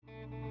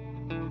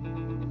Hello,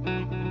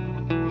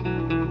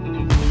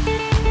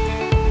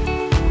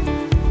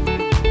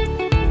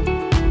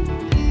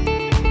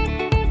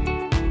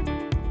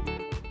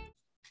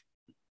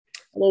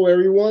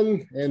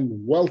 everyone,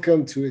 and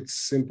welcome to It's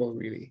Simple,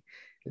 Really.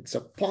 It's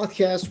a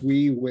podcast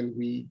when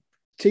we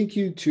take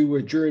you to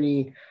a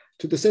journey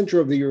to the center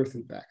of the earth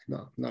and back.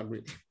 No, not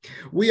really.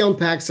 We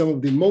unpack some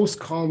of the most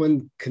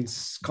common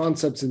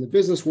concepts in the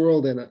business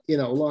world and in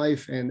our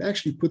life and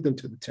actually put them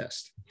to the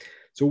test.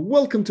 So,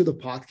 welcome to the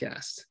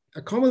podcast.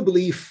 A common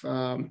belief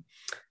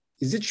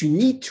is that you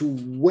need to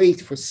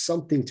wait for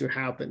something to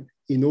happen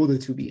in order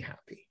to be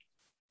happy.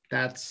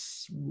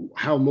 That's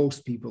how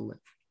most people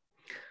live.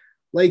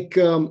 Like,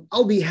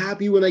 I'll be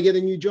happy when I get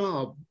a new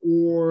job,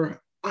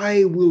 or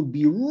I will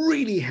be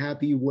really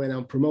happy when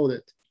I'm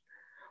promoted.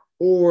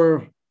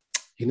 Or,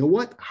 you know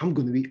what? I'm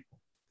going to be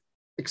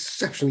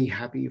exceptionally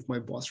happy if my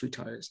boss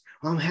retires.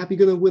 I'm happy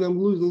when I'm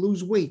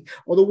lose weight,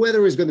 or the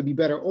weather is going to be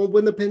better, or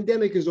when the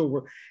pandemic is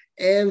over.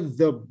 And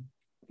the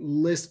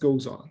list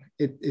goes on.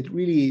 It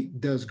really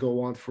does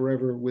go on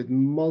forever with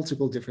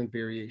multiple different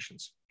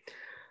variations.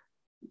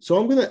 So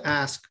I'm going to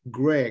ask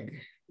Greg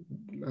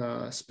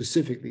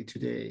specifically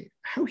today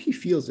how he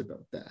feels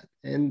about that.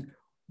 And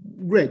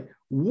Greg,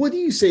 what do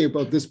you say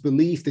about this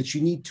belief that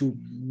you need to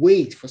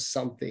wait for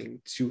something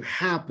to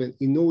happen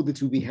in order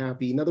to be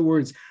happy? In other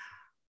words,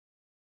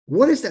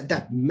 what is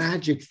that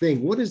magic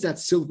thing? What is that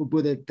silver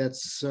bullet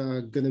that's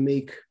going to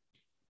make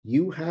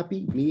you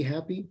happy, me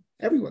happy,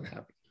 everyone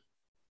happy?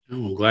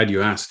 Oh, I'm glad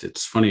you asked.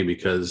 It's funny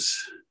because,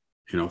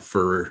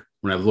 for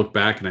when I look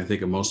back and I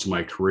think of most of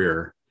my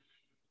career,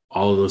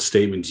 all of those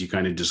statements you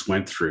kind of just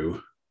went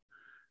through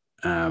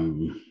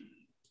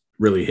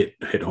really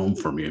hit home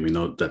for me. I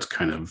mean, that's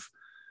kind of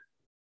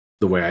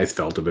the way I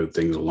felt about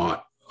things a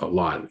lot.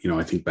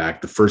 I think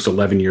back the first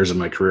 11 years of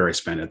my career I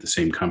spent at the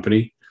same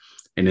company.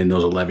 And in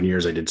those 11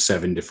 years, I did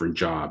 7 different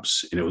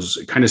jobs. And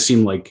it kind of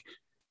seemed like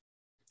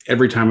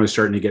every time I was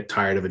starting to get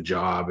tired of a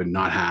job and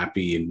not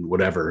happy and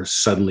whatever,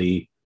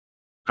 suddenly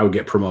I would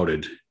get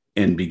promoted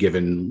and be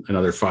given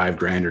another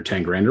 $5,000 or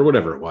 $10,000 or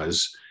whatever it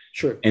was.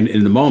 Sure. And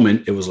in the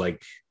moment, it was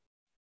like,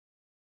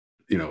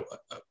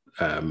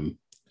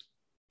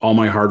 all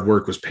my hard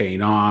work was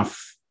paying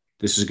off.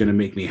 This is going to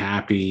make me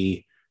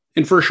happy.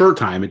 And for a short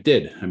time, it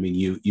did. I mean,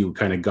 you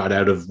kind of got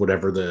out of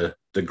whatever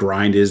the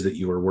grind is that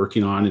you were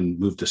working on and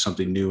moved to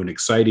something new and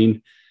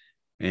exciting.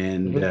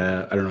 And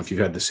I don't know if you've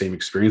had the same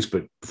experience,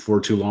 but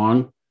before too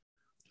long,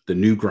 the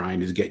new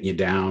grind is getting you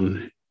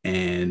down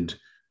and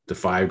the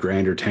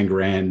 $5,000 or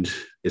 $10,000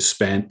 is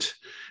spent.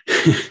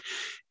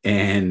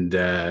 And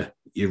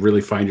you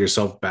really find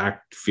yourself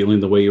back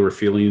feeling the way you were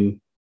feeling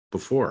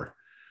before.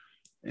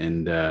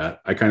 And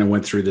I kind of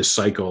went through this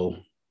cycle,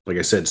 like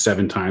I said,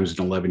 7 times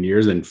in 11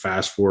 years. And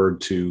fast forward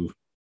to,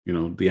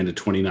 the end of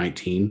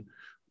 2019,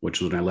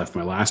 which was when I left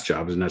my last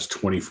job. And that's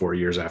 24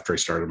 years after I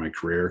started my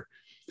career.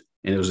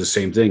 And it was the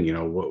same thing,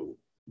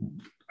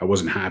 I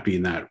wasn't happy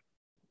in that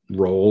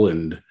role.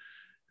 And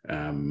I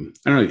don't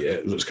know,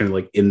 it was kind of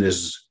like in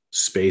this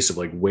space of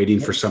like waiting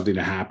for something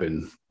to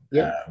happen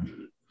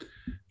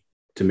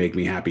to make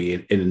me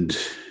happy. And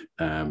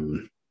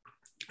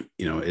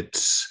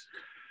it's,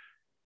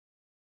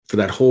 for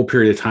that whole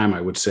period of time,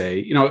 I would say,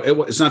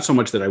 it's not so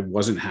much that I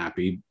wasn't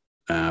happy.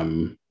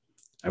 When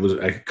I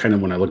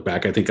look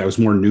back, I think I was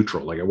more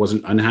neutral. Like I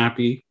wasn't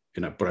unhappy,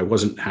 but I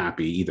wasn't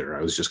happy either.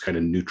 I was just kind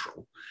of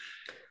neutral.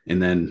 And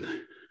then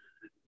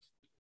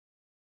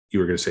you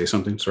were going to say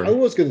something. Sorry. I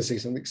was going to say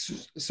something.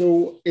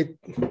 So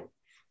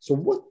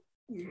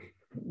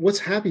what's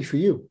happy for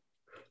you?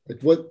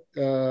 Like what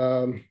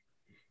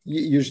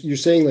you're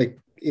saying, like,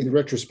 in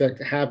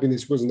retrospect,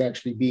 happiness wasn't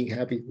actually being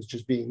happy. It was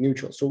just being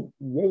neutral. So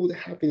what would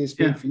happiness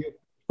mean for you?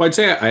 Well, I'd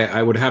say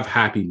I would have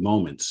happy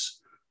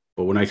moments.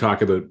 But when I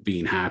talk about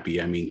being happy,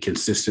 I mean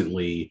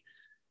consistently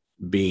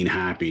being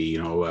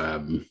happy,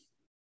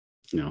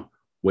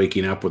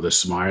 waking up with a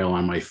smile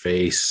on my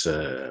face.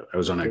 I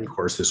was on a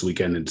course this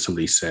weekend and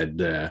somebody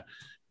said,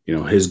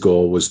 his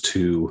goal was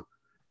to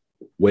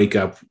wake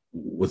up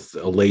with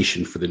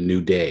elation for the new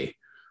day.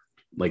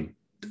 Like,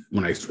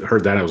 when I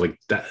heard that, I was like,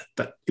 that,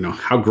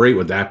 how great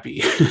would that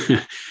be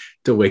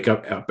to wake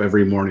up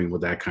every morning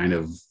with that kind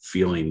of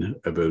feeling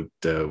about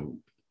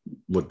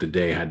what the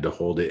day had to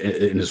hold.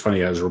 And it's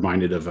funny, I was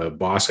reminded of a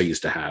boss I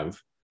used to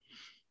have.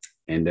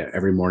 And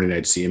every morning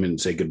I'd see him and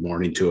say good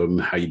morning to him.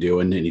 How you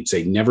doing? And he'd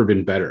say, never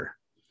been better.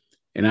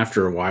 And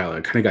after a while,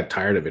 I kind of got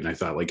tired of it. And I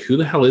thought, like, who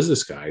the hell is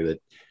this guy?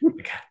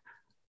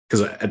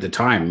 Because at the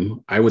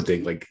time I would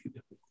think, like,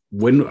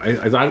 when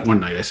I thought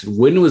one night, I said,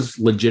 when was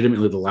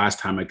legitimately the last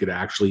time I could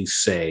actually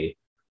say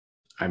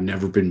I've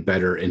never been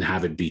better and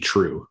have it be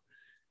true?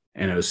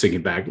 And I was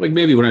thinking back, like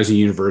maybe when I was in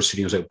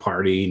university, I was out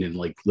partying and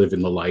like living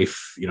the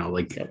life,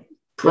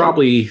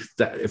 probably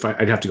that if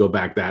I'd have to go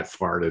back that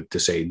far to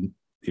say,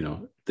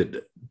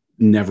 that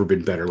never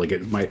been better. Like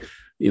it might,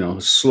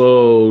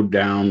 slow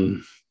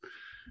down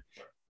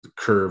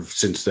curve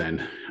since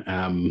then,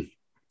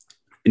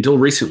 until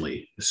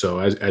recently. So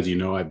as you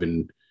know, I've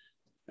been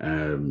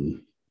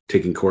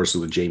taking courses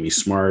with Jamie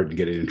Smart and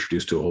getting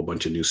introduced to a whole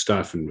bunch of new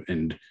stuff.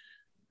 And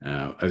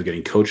I was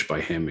getting coached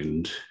by him,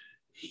 and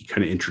he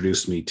kind of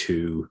introduced me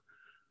to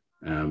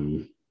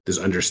this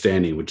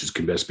understanding, which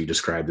can best be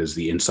described as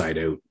the inside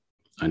out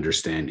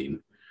understanding.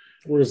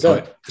 What is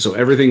that? So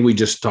everything we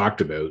just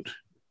talked about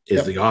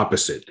is the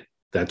opposite.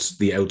 That's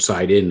the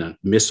outside in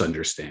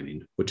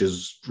misunderstanding, which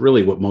is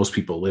really what most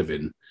people live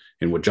in,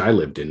 and which I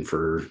lived in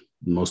for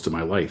most of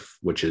my life,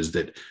 which is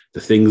that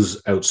the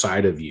things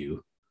outside of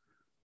you,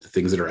 the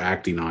things that are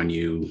acting on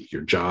you,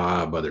 your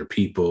job, other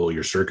people,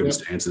 your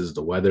circumstances,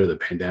 the weather, the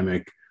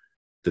pandemic,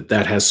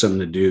 that has something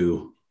to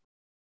do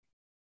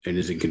and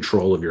is in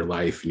control of your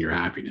life and your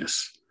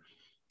happiness.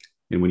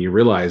 And when you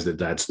realize that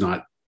that's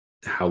not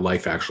how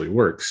life actually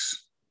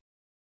works,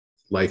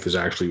 life is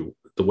actually,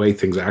 the way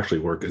things actually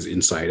work is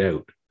inside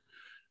out.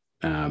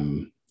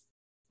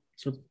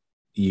 So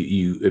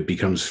it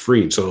becomes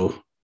free.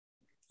 So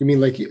you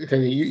mean like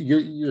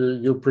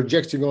you're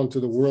projecting onto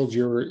the world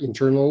your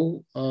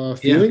internal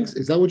feelings?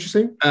 Is that what you're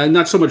saying?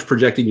 Not so much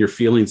projecting your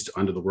feelings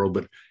onto the world,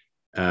 but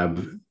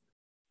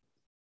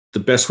the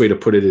best way to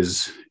put it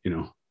is,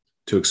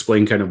 to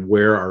explain kind of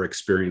where our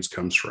experience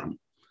comes from.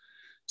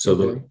 So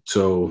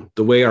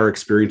the way our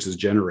experience is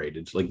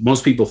generated, like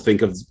most people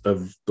think of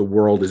the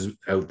world is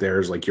out there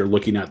as like you're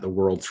looking at the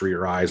world through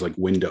your eyes, like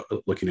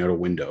looking out a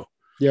window.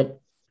 Yep.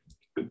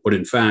 But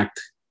in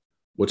fact,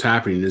 what's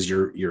happening is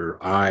your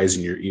eyes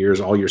and your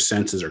ears, all your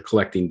senses are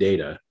collecting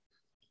data,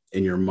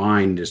 and your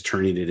mind is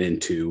turning it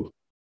into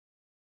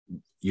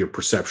your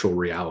perceptual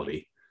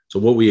reality. So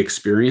what we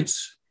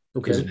experience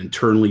is an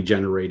internally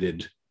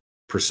generated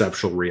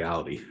perceptual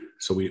reality.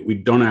 So we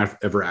don't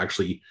ever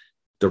actually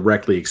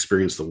directly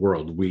experience the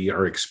world. We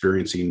are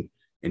experiencing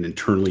an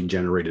internally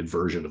generated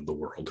version of the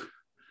world.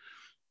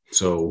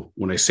 So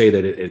when I say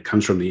that it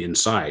comes from the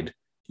inside,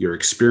 your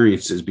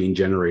experience is being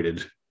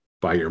generated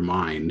by your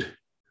mind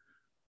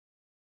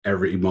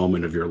every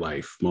moment of your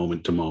life,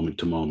 moment to moment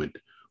to moment.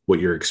 What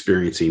you're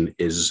experiencing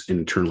is an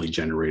internally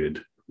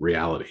generated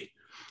reality.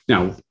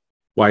 Now,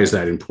 why is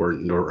that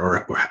important,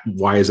 or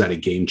why is that a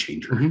game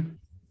changer? Mm-hmm.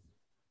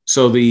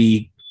 So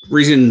the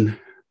reason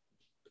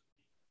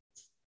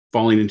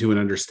falling into an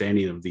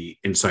understanding of the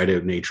inside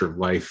out nature of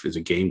life is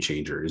a game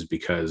changer is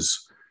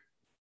because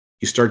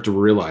you start to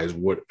realize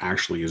what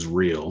actually is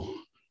real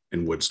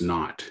and what's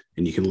not,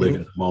 and you can live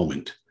in the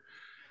moment.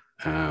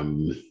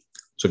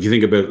 So if you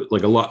think about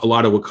like a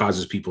lot of what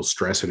causes people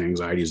stress and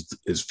anxiety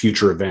is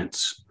future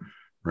events,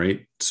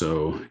 right?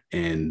 So,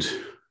 and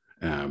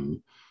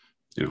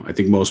I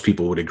think most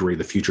people would agree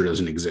the future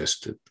doesn't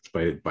exist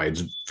by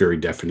its very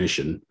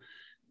definition.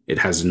 It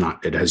has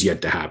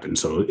yet to happen.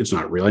 So it's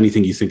not real.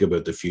 Anything you think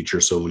about the future.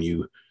 So when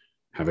you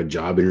have a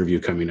job interview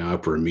coming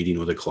up, or a meeting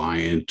with a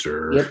client,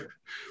 or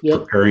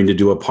preparing to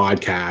do a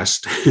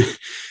podcast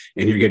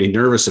and you're getting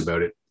nervous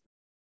about it,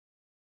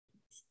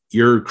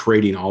 you're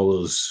creating all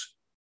those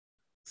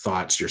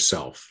thoughts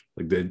yourself.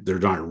 Like they're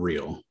not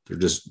real. They're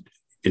just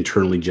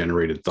internally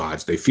generated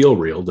thoughts. They feel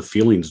real. The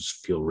feelings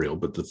feel real,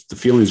 but the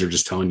feelings are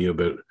just telling you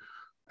about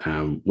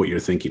what you're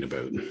thinking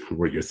about,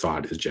 what your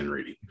thought is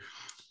generating.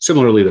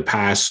 Similarly, the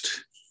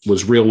past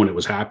was real when it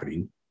was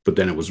happening, but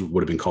then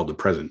would have been called the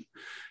present.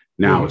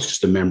 Now it's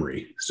just a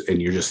memory,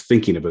 and you're just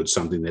thinking about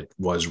something that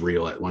was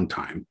real at one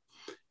time.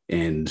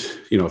 And,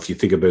 if you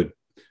think about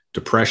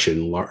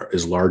depression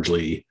is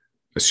largely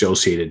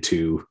associated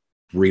to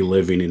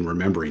reliving and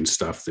remembering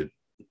stuff that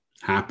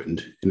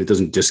happened, and it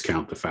doesn't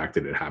discount the fact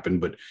that it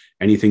happened, but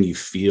anything you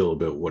feel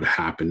about what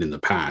happened in the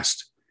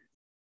past,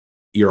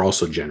 you're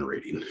also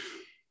generating.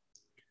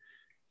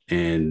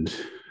 And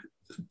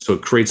so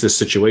it creates this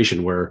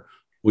situation where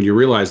when you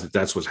realize that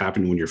that's what's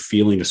happening, when you're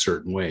feeling a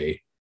certain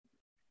way,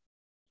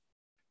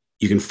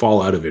 you can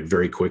fall out of it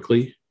very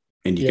quickly,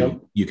 and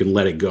you can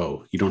let it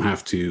go. You don't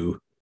have to,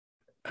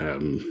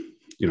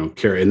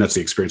 carry. And that's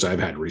the experience I've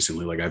had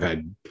recently. Like I've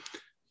had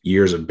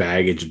years of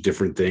baggage of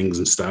different things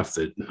and stuff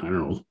that, I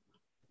don't know,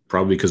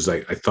 probably because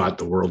I thought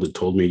the world had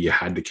told me you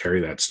had to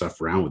carry that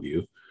stuff around with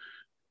you.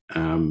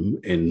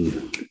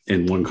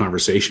 In one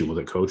conversation with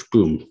a coach,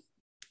 boom,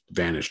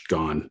 vanished,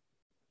 gone.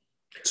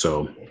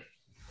 So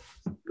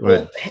go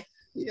ahead.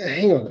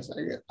 Hang on a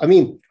second. I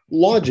mean,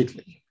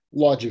 logically,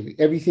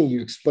 everything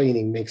you're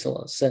explaining makes a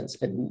lot of sense.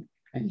 And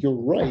you're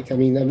right. I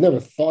mean, I've never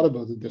thought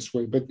about it this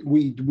way, but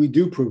we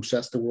do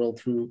process the world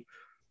through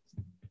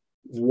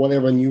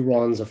whatever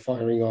neurons are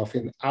firing off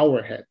in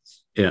our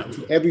heads. Yeah.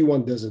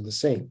 Everyone does it the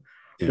same.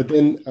 Yeah. But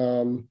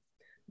then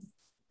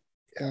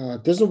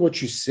doesn't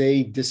what you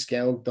say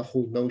discount the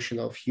whole notion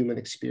of human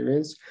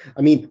experience?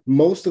 I mean,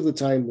 most of the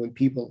time when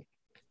people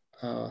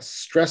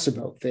stress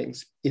about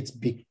things, it's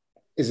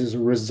as a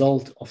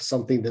result of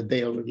something that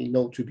they already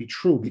know to be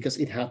true because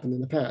it happened in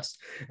the past.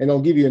 And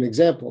I'll give you an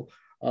example.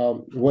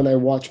 When I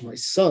watch my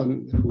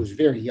son, who is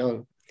very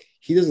young,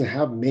 he doesn't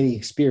have many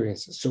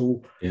experiences.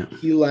 So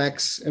he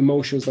lacks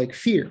emotions like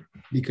fear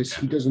because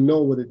he doesn't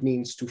know what it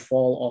means to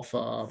fall off,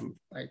 a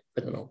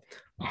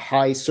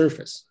high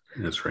surface.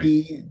 That's right.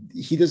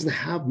 He doesn't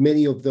have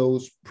many of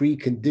those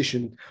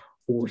preconditioned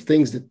or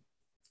things that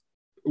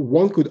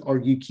one could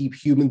argue keep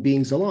human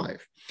beings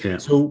alive. Yeah.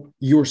 So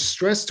your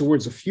stress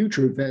towards a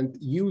future event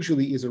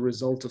usually is a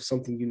result of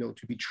something you know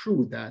to be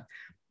true, that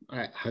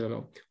I don't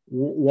know,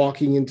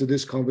 walking into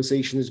this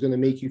conversation is going to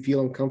make you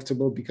feel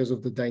uncomfortable because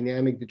of the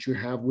dynamic that you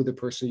have with the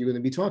person you're going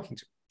to be talking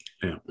to.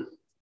 Yeah.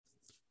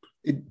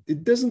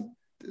 It doesn't.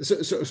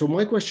 So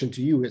my question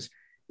to you is,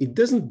 it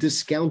doesn't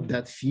discount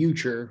that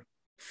future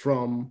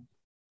from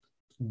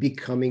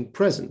becoming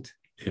present.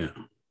 Yeah.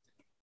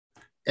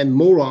 And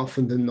more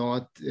often than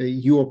not,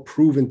 you are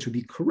proven to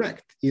be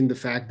correct in the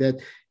fact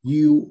that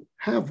you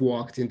have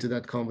walked into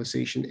that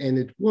conversation and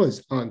it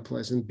was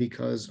unpleasant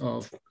because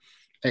of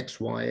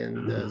X, Y,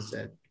 and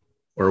Z.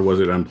 Or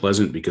was it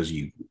unpleasant because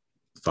you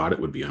thought it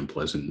would be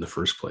unpleasant in the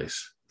first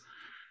place?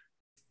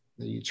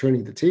 You're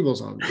turning the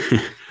tables on me.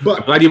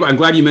 But I'm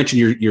glad you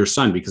mentioned your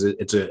son, because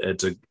it's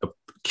a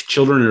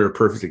children are a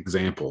perfect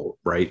example,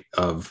 right,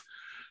 of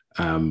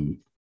our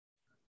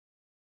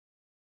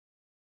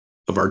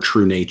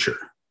true nature,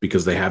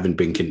 because they haven't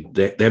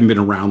been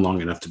around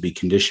long enough to be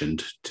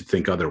conditioned to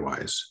think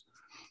otherwise,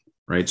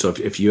 right? So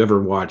if you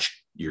ever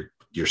watch your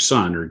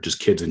son, or just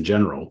kids in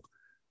general,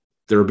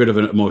 they're a bit of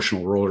an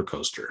emotional roller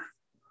coaster,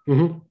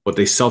 but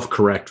they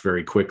self-correct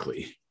very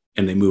quickly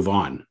and they move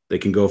on. They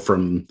can go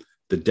from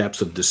the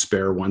depths of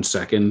despair 1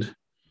 second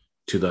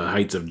to the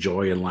heights of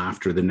joy and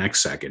laughter the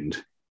next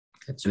second.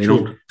 That's and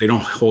true. They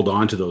don't hold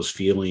on to those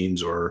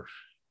feelings or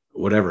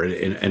whatever.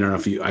 And I don't know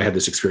if I had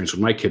this experience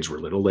when my kids were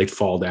little. They'd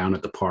fall down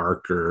at the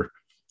park or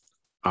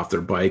off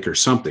their bike or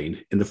something,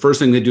 and the first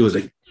thing they do is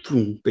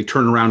they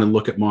turn around and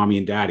look at mommy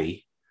and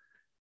daddy.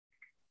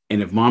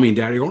 And if mommy and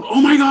daddy are going,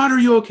 "Oh my God, are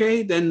you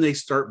okay?" then they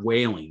start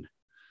wailing.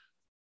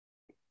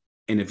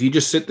 And if you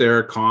just sit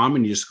there calm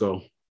and you just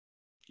go,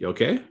 "You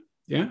okay?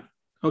 Yeah,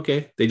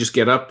 okay." They just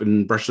get up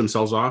and brush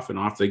themselves off and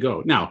off they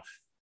go. Now,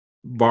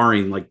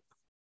 barring like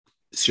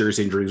serious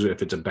injuries,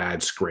 if it's a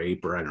bad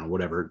scrape or I don't know,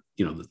 whatever,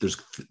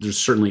 there's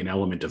certainly an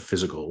element of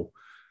physical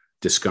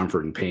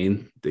discomfort and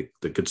pain that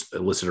could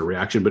elicit a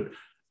reaction. But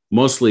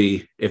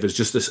mostly, if it's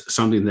just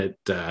something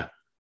that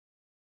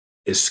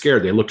is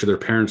scared, they look to their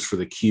parents for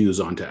the cues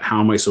onto how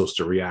am I supposed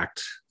to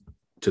react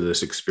to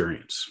this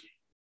experience.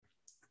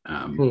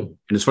 And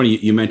it's funny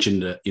you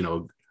mentioned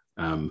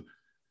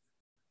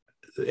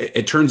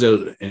it turns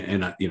out,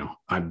 and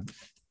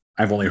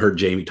I've only heard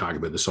Jamie talk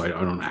about this, so I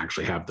don't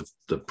actually have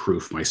the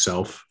proof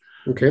myself.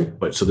 Okay.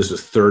 But so this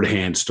is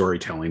third-hand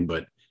storytelling,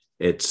 but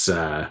it's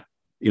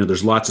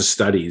there's lots of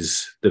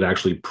studies that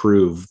actually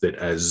prove that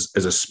as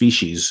a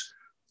species,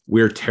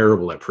 we're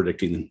terrible at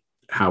predicting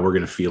how we're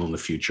going to feel in the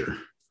future.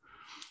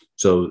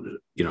 So,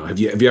 have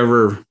you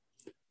ever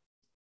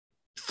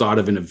thought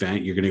of an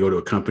event, you're going to go to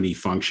a company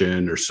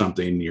function or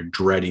something, you're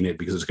dreading it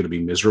because it's going to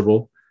be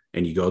miserable,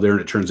 and you go there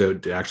and it turns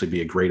out to actually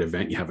be a great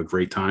event, you have a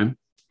great time?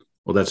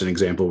 Well, that's an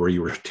example where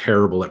you were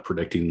terrible at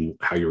predicting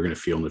how you were going to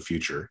feel in the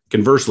future.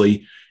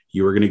 Conversely,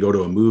 you were going to go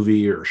to a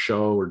movie or a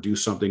show or do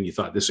something, you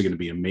thought this is going to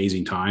be an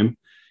amazing time,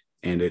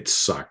 and it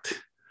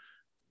sucked.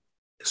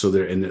 So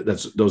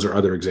those are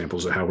other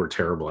examples of how we're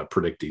terrible at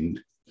predicting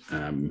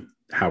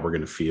how we're going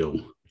to feel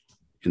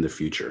in the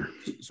future.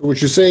 So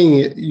what you're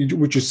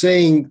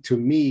saying to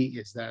me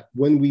is that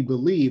when we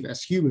believe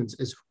as humans,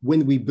 is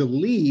when we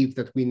believe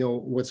that we know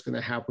what's going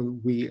to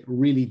happen, we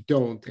really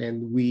don't,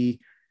 and we,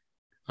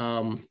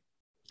 for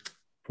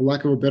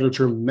lack of a better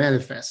term,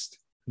 manifest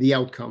the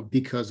outcome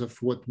because of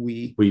what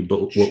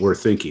we're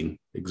thinking.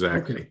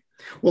 Exactly. Okay.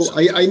 Well, so,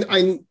 I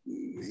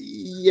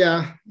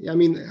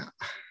mean.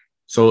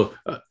 So,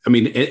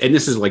 and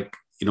this is like,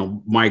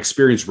 my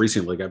experience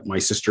recently, like my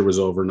sister was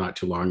over not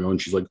too long ago and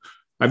she's like,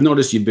 "I've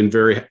noticed you've been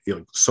very,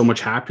 so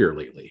much happier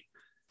lately."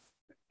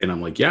 And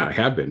I'm like, "Yeah, I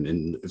have been."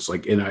 And it's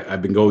like, and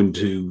I've been going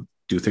to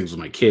do things with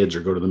my kids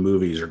or go to the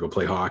movies or go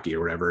play hockey or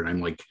whatever. And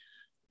I'm like,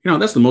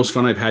 that's the most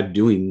fun I've had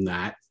doing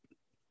that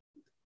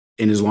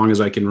in as long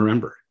as I can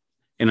remember.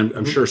 And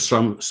I'm sure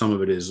some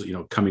of it is,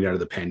 coming out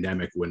of the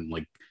pandemic when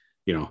like,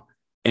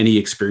 any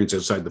experience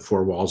outside the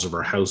four walls of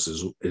our house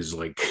is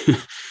like,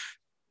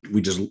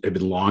 we just have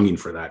been longing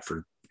for that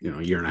for,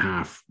 a year and a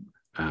half.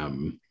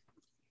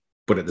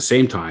 But at the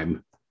same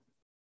time,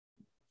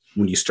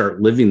 when you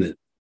start living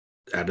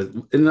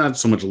and not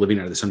so much living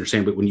out of this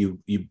understanding, but when you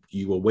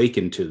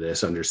awaken to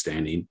this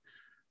understanding,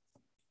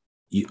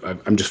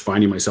 I'm just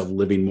finding myself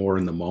living more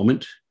in the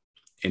moment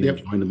and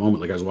enjoying the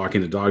moment. Like I was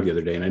walking the dog the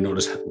other day and I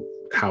noticed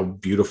how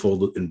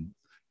beautiful and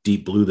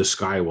deep blue the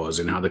sky was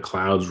and how the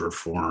clouds were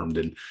formed.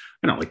 And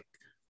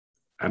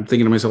I'm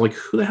thinking to myself, like,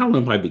 who the hell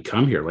have I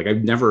become here? Like, I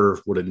never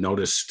would have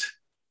noticed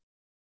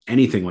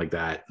anything like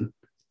that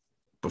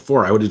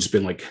before. I would have just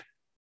been like,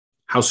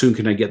 how soon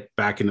can I get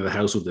back into the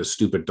house with this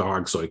stupid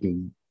dog so I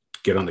can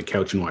get on the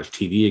couch and watch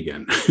TV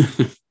again?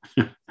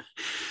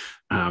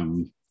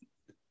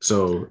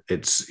 So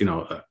it's,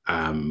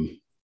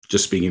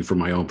 just speaking from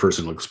my own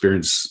personal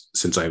experience,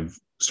 since I've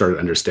started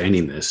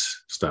understanding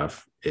this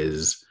stuff,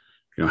 is,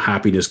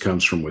 happiness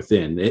comes from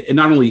within. And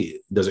not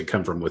only does it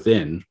come from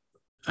within,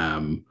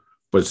 but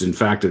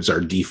it's our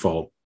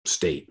default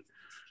state.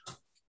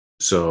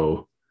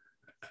 So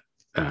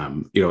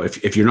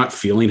if you're not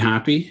feeling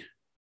happy,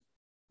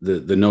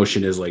 the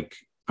notion is like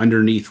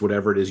underneath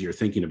whatever it is you're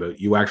thinking about,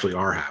 you actually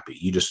are happy.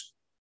 You just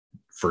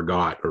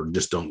forgot or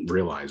just don't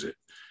realize it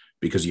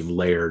because you've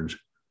layered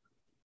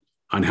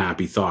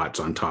unhappy thoughts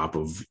on top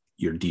of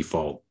your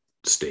default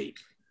state.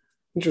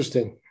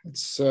 Interesting.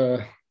 It's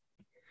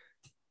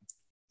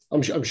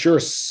I'm sure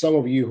some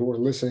of you who are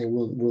listening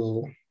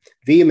will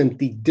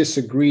vehemently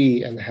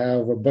disagree and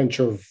have a bunch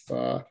of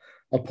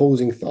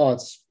opposing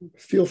thoughts.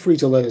 Feel free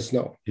to let us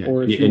know. Yeah.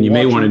 Or and you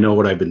may want to know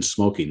what I've been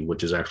smoking,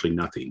 which is actually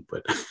nothing,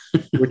 but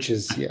which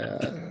is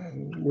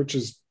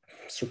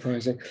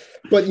surprising.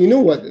 But you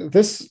know what?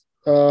 This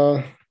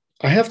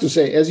I have to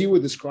say, as you were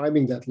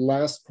describing that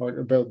last part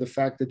about the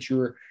fact that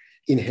you're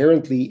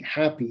inherently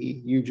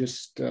happy, you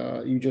just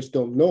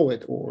don't know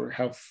it or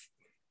have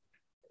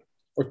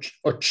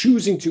or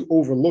choosing to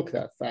overlook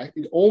that fact.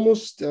 It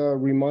almost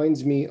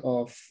reminds me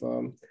of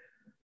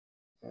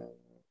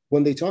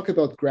when they talk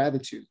about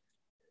gratitude.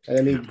 And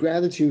I mean,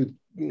 gratitude.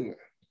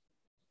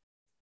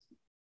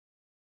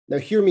 Now,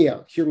 hear me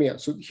out.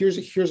 So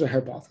here's a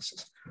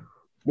hypothesis.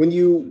 When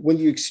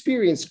you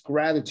experience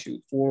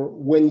gratitude, or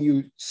when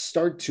you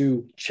start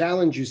to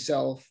challenge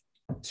yourself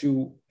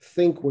to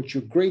think what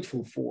you're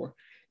grateful for,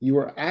 you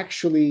are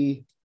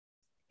actually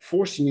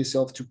forcing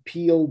yourself to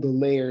peel the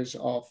layers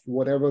of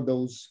whatever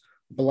those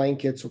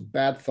blankets or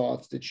bad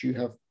thoughts that you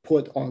have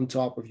put on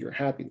top of your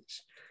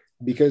happiness.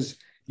 Because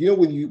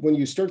when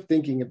you start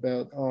thinking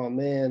about, oh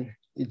man,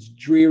 it's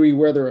dreary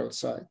weather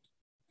outside.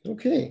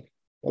 Okay,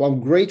 well,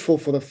 I'm grateful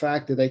for the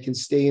fact that I can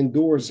stay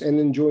indoors and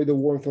enjoy the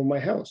warmth of my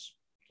house.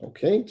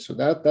 Okay, so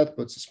that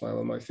puts a smile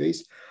on my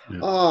face.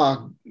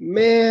 Yeah.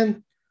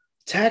 Man,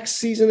 tax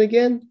season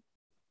again.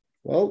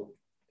 Well,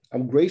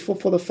 I'm grateful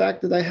for the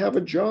fact that I have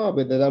a job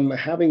and that I'm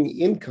having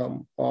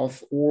income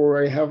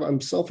or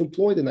I'm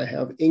self-employed and I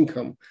have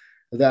income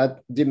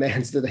that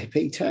demands that I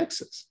pay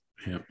taxes.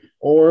 Yeah.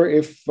 Or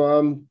if,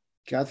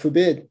 God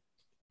forbid,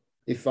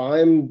 if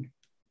I'm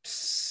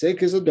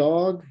sick as a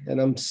dog and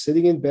I'm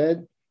sitting in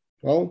bed,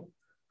 well,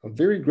 I'm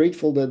very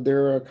grateful that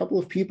there are a couple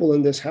of people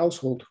in this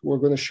household who are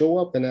going to show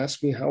up and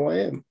ask me how I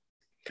am.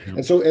 Yeah.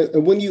 And so,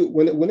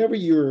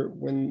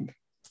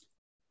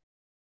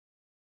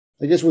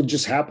 I guess what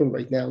just happened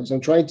right now is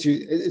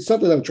it's not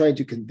that I'm trying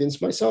to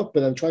convince myself,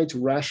 but I'm trying to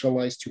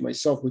rationalize to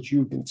myself what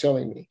you've been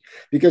telling me,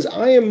 because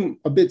I am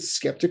a bit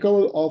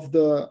skeptical of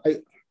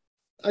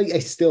I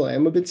still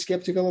am a bit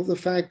skeptical of the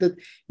fact that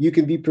you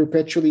can be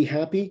perpetually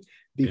happy,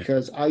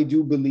 because I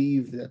do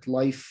believe that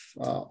life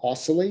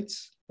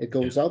oscillates. It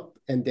goes up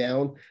and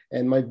down.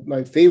 And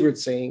my favorite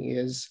saying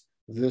is,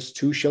 this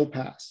too shall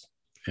pass.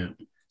 Yeah.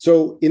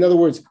 So in other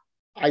words,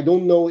 I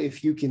don't know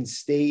if you can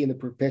stay in a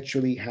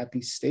perpetually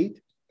happy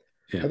state.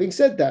 Yeah. Having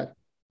said that,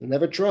 I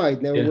never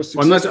tried, never was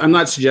successful. Well, I'm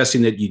not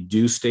suggesting that you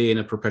do stay in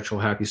a perpetual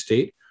happy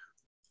state.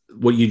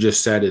 What you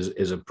just said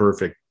is a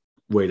perfect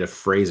way to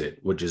phrase it,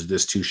 which is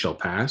this too shall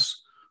pass.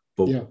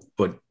 But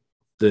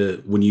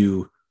when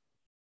you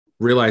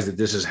realize that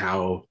this is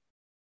how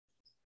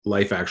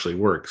life actually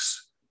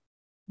works,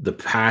 the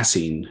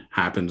passing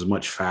happens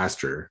much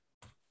faster.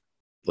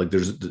 Like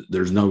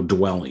there's no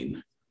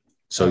dwelling.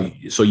 So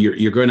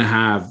you're going to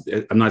have,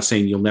 I'm not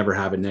saying you'll never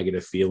have a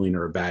negative feeling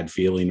or a bad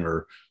feeling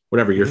or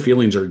whatever. Your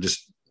feelings are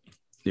just,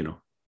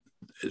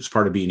 it's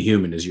part of being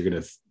human, is you're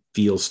going to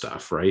feel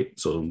stuff, right?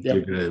 So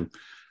you're going to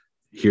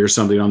hear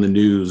something on the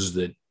news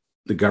that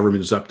the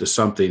government is up to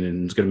something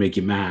and it's going to make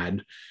you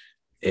mad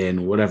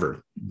and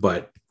whatever.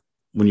 But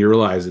when you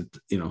realize that,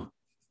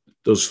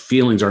 those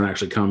feelings aren't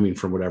actually coming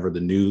from whatever the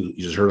news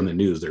you just heard on the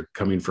news, they're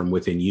coming from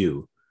within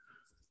you.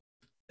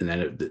 And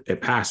then it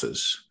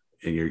passes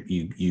and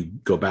you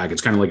go back.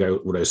 It's kind of like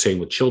what I was saying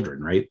with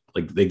children, right?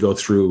 Like they go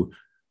through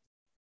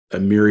a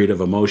myriad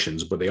of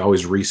emotions, but they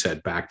always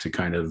reset back to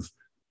kind of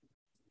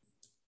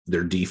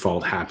their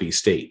default happy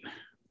state.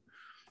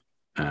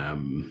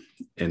 And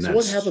so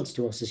what happens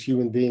to us as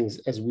human beings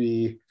as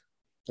we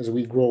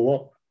grow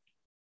up?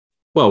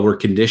 Well, we're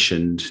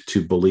conditioned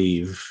to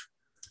believe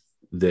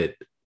that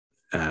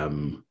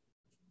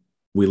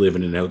we live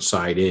in an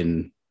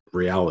outside-in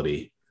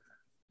reality,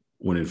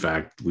 when in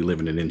fact we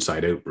live in an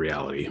inside-out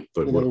reality.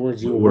 But in other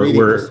words, you're waiting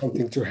for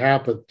something to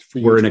happen for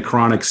you. We're in a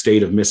chronic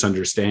state of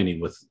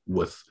misunderstanding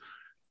with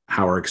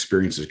how our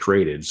experience is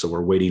created. So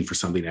we're waiting for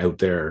something out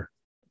there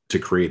to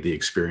create the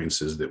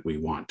experiences that we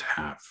want to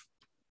have.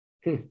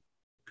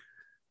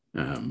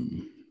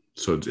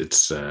 So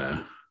it's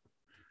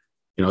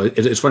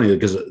it's funny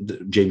because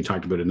Jamie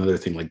talked about another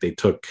thing. Like they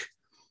took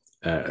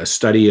a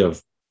study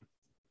of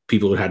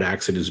people who had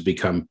accidents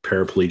become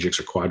paraplegics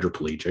or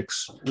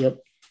quadriplegics. Yep.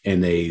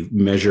 And they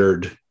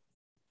measured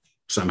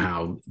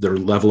somehow their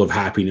level of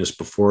happiness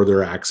before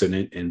their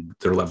accident and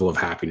their level of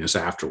happiness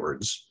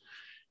afterwards.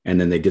 And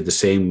then they did the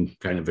same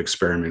kind of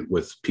experiment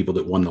with people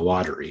that won the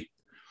lottery.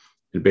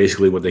 And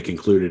basically what they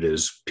concluded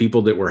is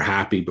people that were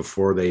happy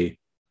before they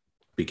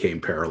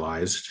became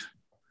paralyzed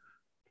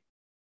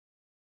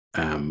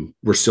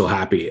were still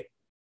happy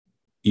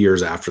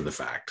years after the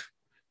fact.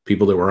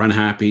 People that were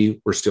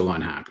unhappy were still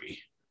unhappy.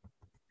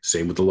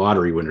 Same with the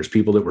lottery winners.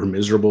 People that were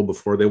miserable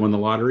before they won the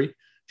lottery.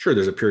 Sure,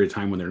 there's a period of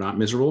time when they're not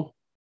miserable,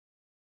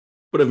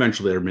 but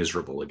eventually they're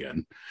miserable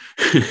again.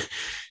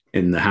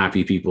 And the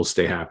happy people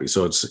stay happy.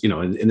 So it's,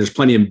 and there's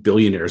plenty of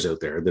billionaires out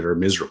there that are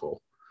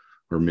miserable,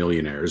 or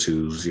millionaires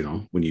who's,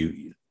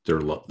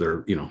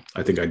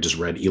 I think I just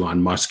read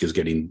Elon Musk is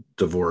getting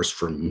divorced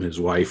from his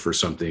wife or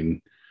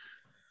something.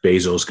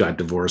 Bezos got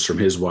divorced from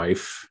his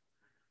wife.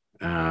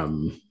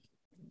 And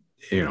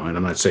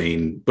I'm not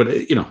saying, but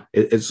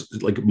it's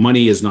like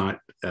money is not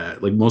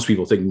like most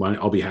people think money.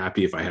 I'll be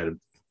happy if I had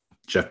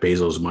Jeff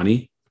Bezos'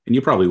 money, and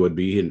you probably would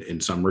be in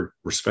some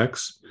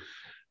respects.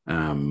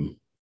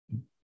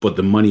 But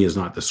the money is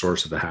not the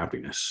source of the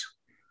happiness.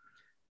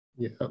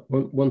 Yeah,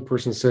 one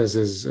person says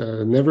is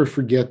never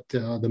forget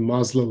the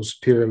Maslow's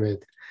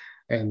pyramid.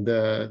 And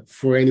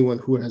for anyone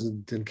who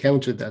hasn't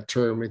encountered that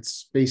term,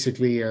 it's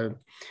basically a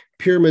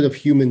pyramid of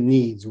human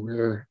needs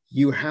where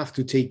you have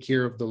to take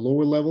care of the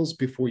lower levels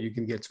before you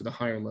can get to the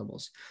higher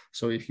levels.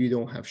 So if you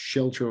don't have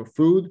shelter or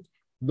food,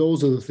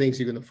 those are the things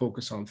you're going to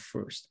focus on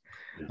first.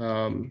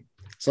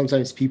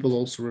 Sometimes people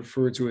also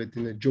refer to it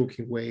in a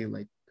joking way,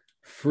 like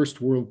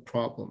first world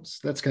problems.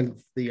 That's kind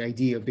of the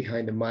idea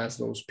behind the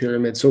Maslow's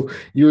pyramid. So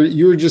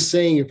you're just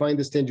saying, if I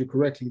understand you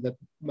correctly, that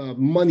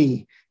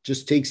money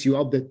just takes you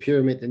up that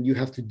pyramid and you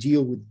have to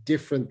deal with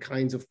different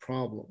kinds of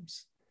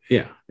problems.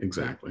 Yeah,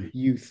 exactly.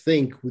 You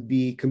think would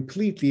be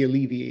completely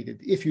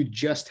alleviated if you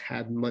just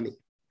had money.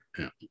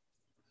 Yeah.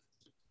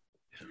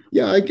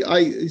 Yeah,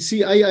 I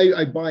see.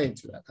 I buy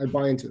into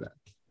that.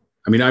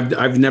 I mean,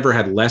 I've never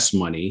had less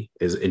money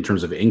in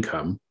terms of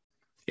income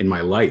in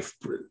my life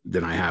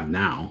than I have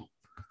now.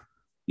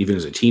 Even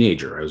as a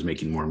teenager, I was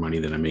making more money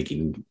than I'm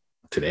making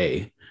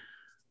today.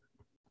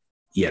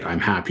 Yet I'm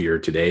happier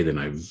today than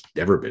I've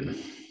ever been.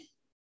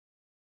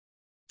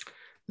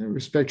 I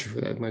respect you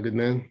for that, my good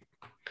man.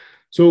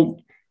 So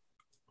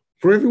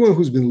for everyone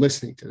who's been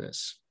listening to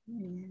this,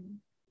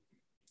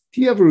 if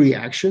you have a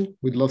reaction,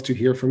 we'd love to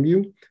hear from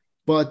you.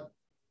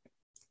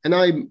 And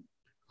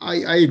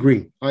I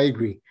agree.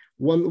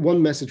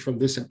 One message from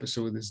this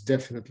episode is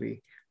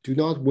definitely do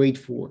not wait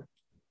for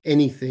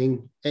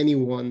anything,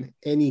 anyone,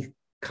 any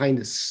kind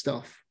of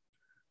stuff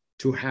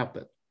to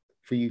happen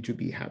for you to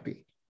be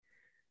happy.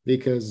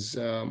 Because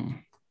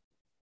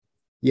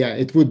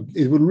it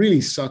would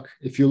really suck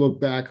if you look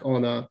back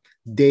on a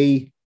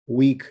day,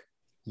 week,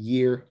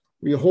 year,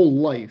 your whole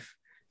life,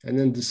 and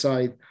then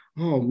decide,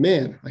 oh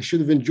man, I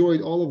should have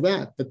enjoyed all of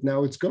that, but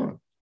now it's gone.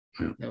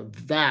 Yeah.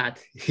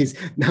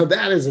 Now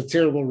that is a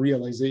terrible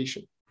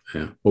realization.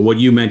 Yeah. Well, what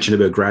you mentioned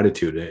about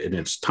gratitude, and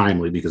it's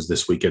timely because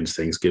this weekend's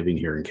Thanksgiving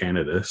here in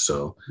Canada.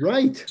 So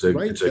it's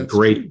a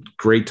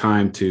great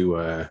time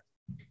to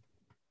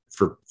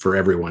for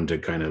everyone to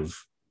kind of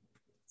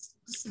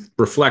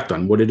reflect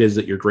on what it is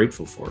that you're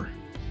grateful for.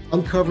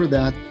 Uncover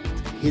that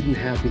hidden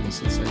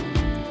happiness inside you.